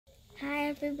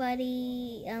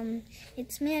everybody,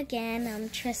 it's me again,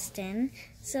 Tristan.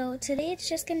 So today it's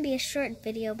just gonna be a short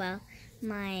video about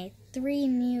my 3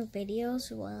 new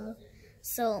videos.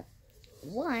 So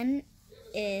one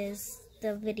is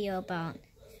the video about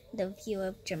the view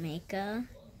of Jamaica,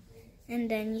 and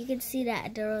then you can see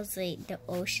that there was the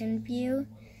ocean view.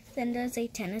 Then there's a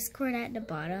tennis court at the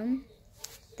bottom.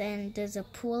 Then there's a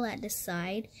pool at the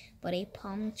side, but a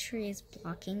palm tree is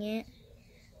blocking it.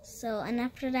 So, and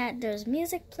after that, there's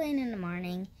music playing in the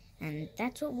morning, and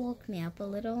that's what woke me up a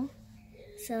little.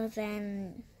 So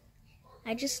then,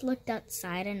 I just looked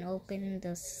outside and opened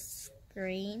the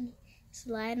screen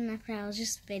slide, and after I was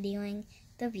just videoing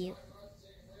the view.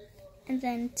 And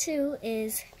then 2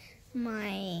 is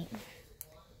my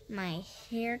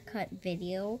haircut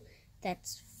video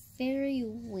that's very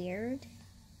weird.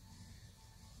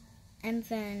 And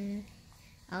then,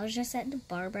 I was just at the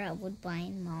barber at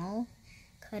Woodbine Mall,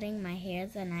 cutting my hair.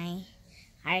 Then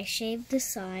I shaved the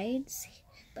sides,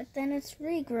 but then it's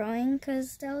regrowing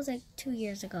because that was like 2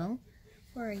 years ago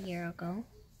or a year ago.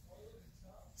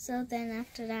 So then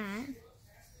after that,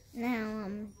 now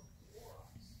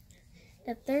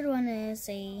the third one is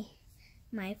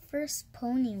my first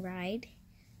pony ride,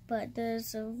 but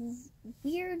there's a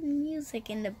weird music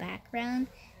in the background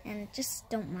and just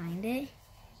don't mind it.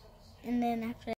 And then after